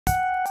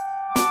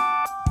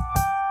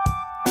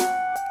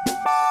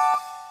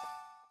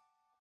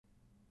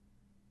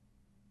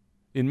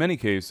In many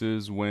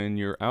cases, when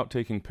you're out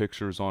taking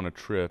pictures on a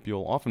trip,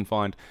 you'll often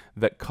find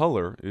that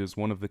color is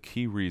one of the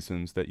key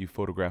reasons that you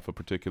photograph a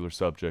particular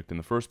subject in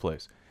the first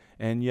place.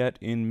 And yet,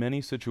 in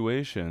many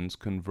situations,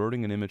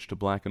 converting an image to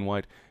black and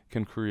white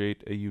can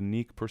create a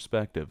unique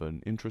perspective,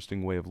 an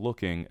interesting way of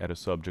looking at a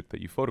subject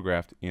that you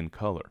photographed in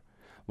color.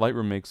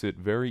 Lightroom makes it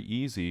very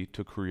easy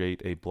to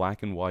create a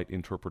black and white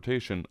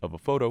interpretation of a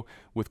photo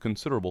with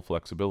considerable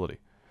flexibility.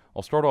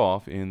 I'll start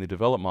off in the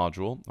Develop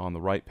module on the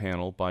right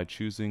panel by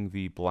choosing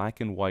the black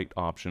and white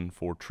option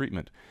for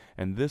treatment,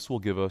 and this will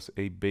give us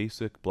a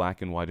basic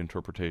black and white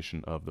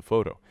interpretation of the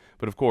photo.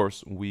 But of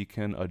course, we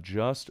can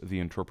adjust the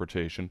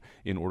interpretation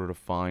in order to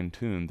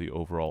fine-tune the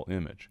overall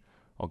image.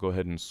 I'll go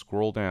ahead and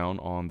scroll down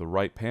on the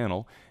right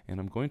panel, and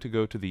I'm going to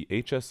go to the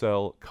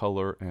HSL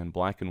color and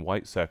black and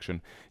white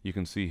section. You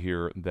can see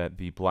here that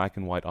the black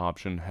and white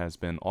option has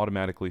been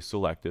automatically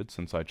selected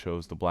since I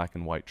chose the black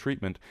and white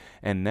treatment,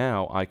 and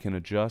now I can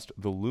adjust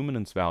the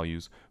luminance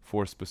values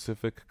for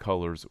specific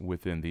colors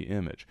within the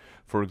image.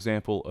 For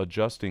example,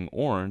 adjusting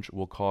orange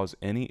will cause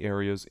any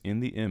areas in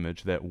the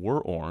image that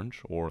were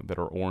orange, or that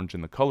are orange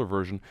in the color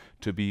version,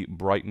 to be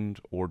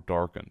brightened or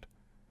darkened.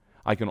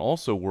 I can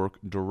also work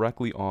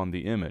directly on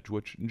the image,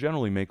 which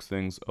generally makes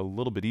things a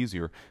little bit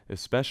easier,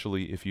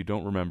 especially if you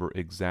don't remember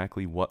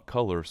exactly what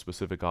color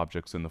specific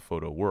objects in the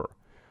photo were.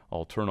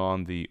 I'll turn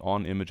on the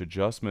On-Image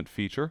Adjustment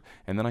feature,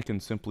 and then I can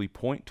simply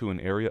point to an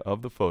area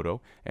of the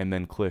photo and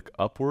then click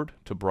upward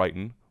to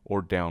brighten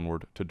or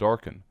downward to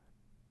darken.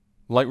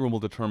 Lightroom will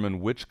determine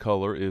which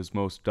color is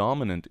most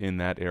dominant in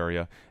that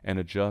area and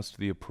adjust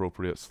the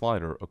appropriate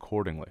slider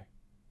accordingly.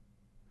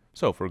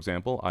 So, for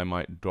example, I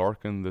might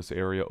darken this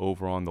area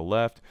over on the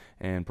left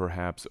and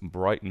perhaps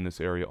brighten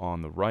this area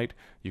on the right.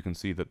 You can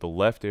see that the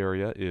left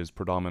area is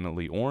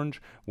predominantly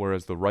orange,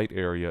 whereas the right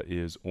area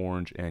is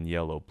orange and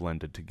yellow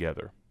blended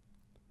together.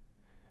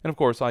 And of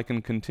course, I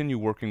can continue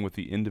working with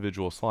the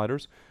individual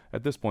sliders.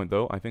 At this point,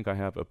 though, I think I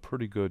have a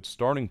pretty good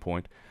starting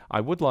point.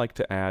 I would like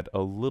to add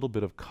a little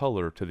bit of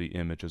color to the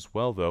image as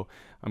well, though.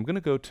 I'm going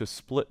to go to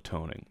split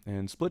toning.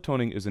 And split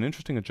toning is an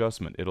interesting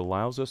adjustment. It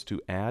allows us to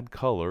add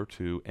color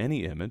to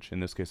any image, in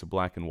this case a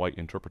black and white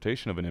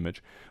interpretation of an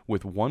image,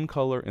 with one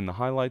color in the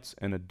highlights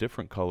and a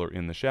different color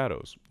in the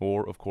shadows.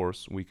 Or, of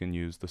course, we can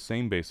use the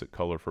same basic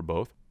color for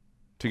both.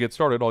 To get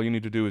started, all you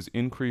need to do is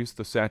increase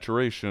the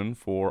saturation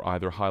for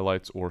either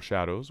highlights or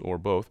shadows, or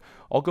both.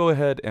 I'll go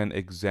ahead and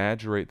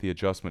exaggerate the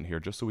adjustment here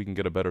just so we can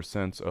get a better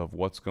sense of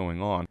what's going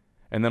on.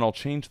 And then I'll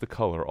change the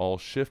color. I'll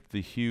shift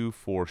the hue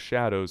for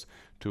shadows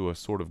to a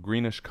sort of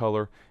greenish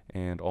color,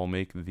 and I'll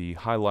make the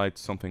highlights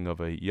something of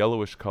a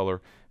yellowish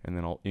color, and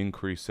then I'll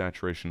increase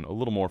saturation a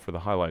little more for the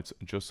highlights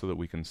just so that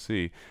we can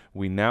see.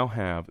 We now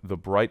have the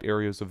bright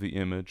areas of the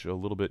image a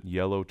little bit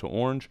yellow to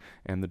orange,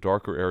 and the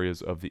darker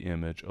areas of the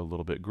image a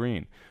little bit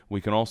green.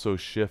 We can also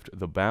shift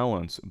the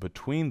balance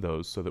between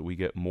those so that we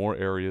get more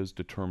areas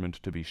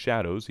determined to be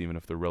shadows, even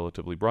if they're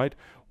relatively bright,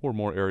 or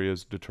more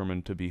areas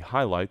determined to be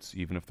highlights,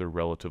 even if they're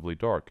relatively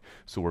dark.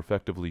 So we're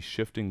effectively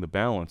shifting the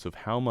balance of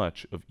how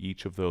much of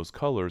each of those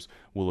colors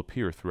will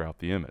appear throughout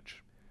the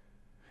image.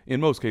 In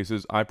most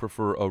cases, I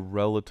prefer a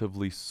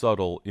relatively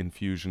subtle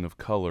infusion of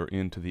color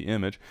into the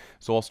image,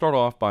 so I'll start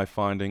off by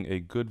finding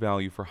a good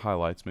value for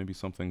highlights, maybe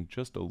something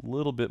just a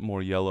little bit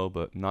more yellow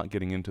but not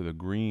getting into the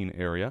green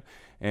area.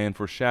 And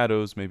for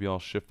shadows, maybe I'll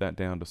shift that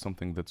down to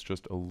something that's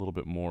just a little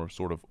bit more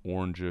sort of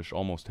orangish,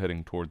 almost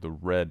heading toward the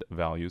red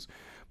values.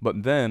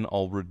 But then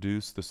I'll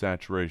reduce the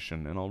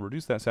saturation, and I'll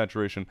reduce that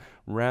saturation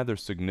rather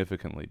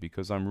significantly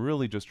because I'm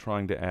really just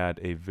trying to add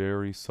a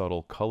very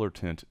subtle color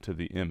tint to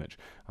the image.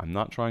 I'm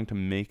not trying to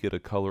make it a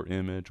color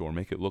image or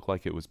make it look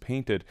like it was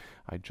painted.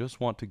 I just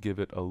want to give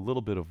it a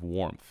little bit of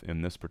warmth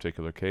in this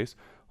particular case.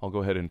 I'll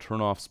go ahead and turn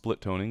off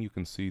split toning. You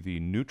can see the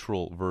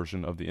neutral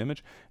version of the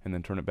image, and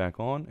then turn it back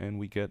on, and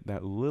we get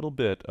that little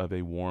bit of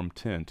a warm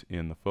tint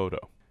in the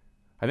photo.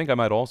 I think I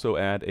might also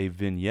add a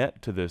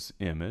vignette to this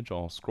image.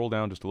 I'll scroll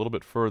down just a little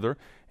bit further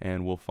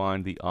and we'll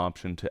find the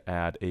option to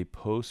add a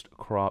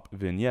post-crop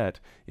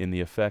vignette in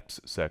the effects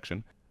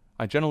section.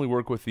 I generally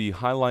work with the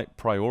highlight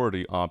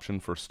priority option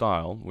for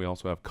style. We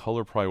also have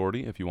color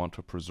priority if you want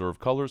to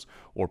preserve colors,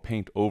 or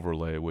paint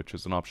overlay, which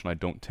is an option I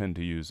don't tend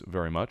to use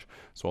very much.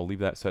 So I'll leave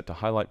that set to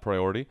highlight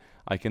priority.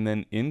 I can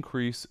then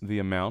increase the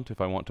amount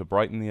if I want to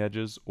brighten the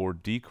edges, or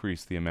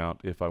decrease the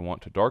amount if I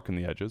want to darken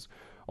the edges.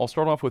 I'll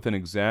start off with an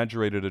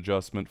exaggerated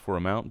adjustment for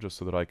amount just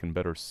so that I can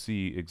better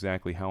see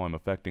exactly how I'm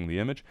affecting the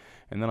image,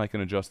 and then I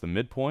can adjust the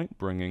midpoint,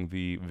 bringing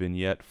the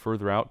vignette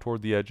further out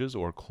toward the edges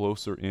or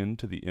closer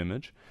into the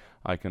image.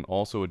 I can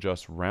also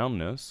adjust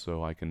roundness,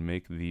 so I can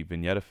make the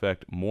vignette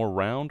effect more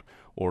round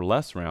or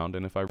less round,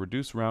 and if I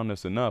reduce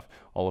roundness enough,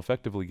 I'll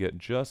effectively get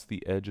just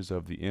the edges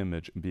of the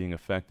image being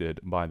affected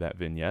by that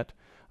vignette.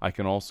 I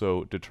can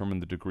also determine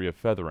the degree of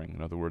feathering,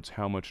 in other words,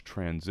 how much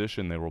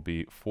transition there will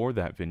be for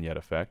that vignette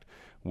effect.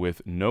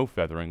 With no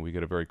feathering, we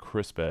get a very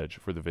crisp edge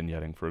for the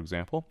vignetting, for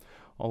example.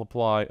 I'll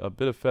apply a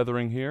bit of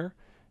feathering here,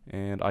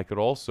 And I could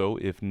also,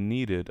 if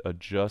needed,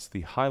 adjust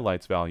the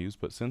highlights values,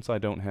 but since I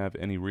don't have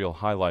any real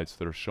highlights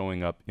that are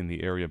showing up in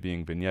the area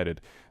being vignetted,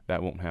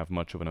 that won't have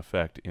much of an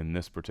effect in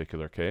this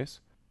particular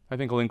case. I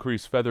think I'll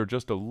increase feather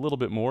just a little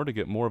bit more to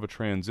get more of a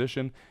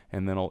transition,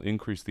 and then I'll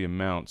increase the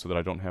amount so that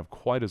I don't have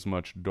quite as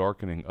much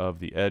darkening of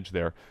the edge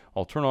there.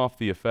 I'll turn off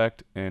the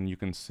effect, and you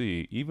can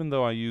see, even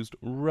though I used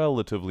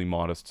relatively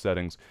modest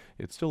settings,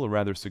 it's still a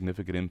rather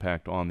significant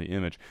impact on the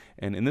image.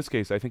 And in this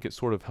case, I think it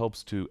sort of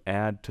helps to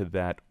add to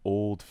that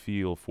old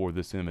feel for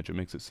this image. It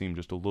makes it seem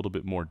just a little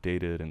bit more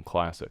dated and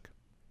classic.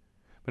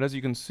 But as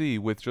you can see,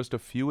 with just a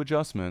few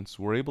adjustments,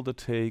 we're able to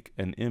take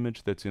an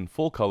image that's in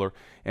full color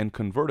and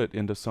convert it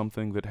into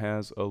something that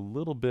has a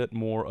little bit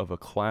more of a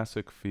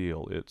classic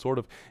feel. It sort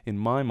of, in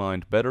my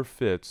mind, better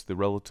fits the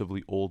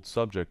relatively old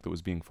subject that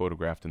was being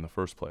photographed in the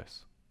first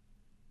place.